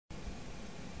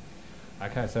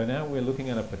Okay, so now we're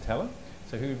looking at a patella.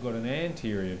 So here we've got an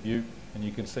anterior view, and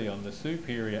you can see on the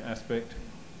superior aspect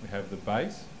we have the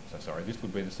base. So sorry, this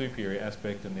would be the superior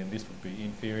aspect, and then this would be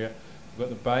inferior. We've got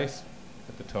the base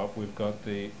at the top, we've got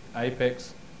the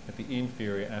apex at the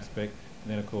inferior aspect,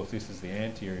 and then of course this is the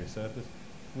anterior surface.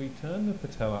 We turn the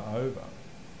patella over.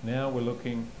 Now we're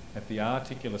looking at the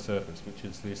articular surface, which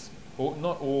is this, or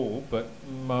not all, but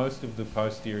most of the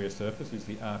posterior surface is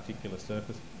the articular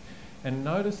surface. And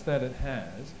notice that it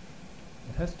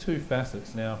has two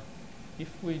facets. Now,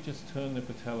 if we just turn the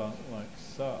patella like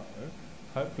so,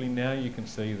 hopefully now you can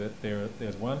see that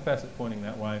there's one facet pointing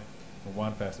that way, and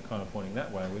one facet kind of pointing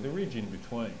that way, with a ridge in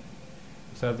between.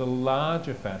 So the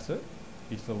larger facet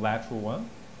is the lateral one,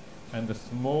 and the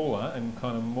smaller and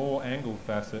kind of more angled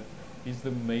facet is the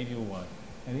medial one.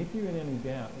 And if you're in any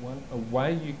doubt, a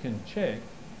way you can check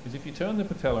is if you turn the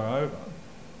patella over,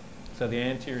 so the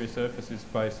anterior surface is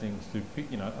facing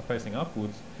facing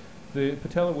upwards, the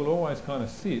patella will always kind of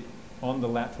sit on the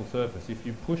lateral surface. If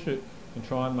you push it and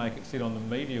try and make it sit on the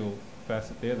medial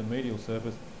facet there, the medial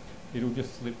surface, it'll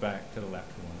just slip back to the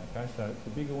lateral one, okay? So it's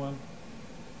the bigger one,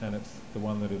 and it's the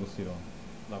one that it'll sit on.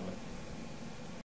 Lovely.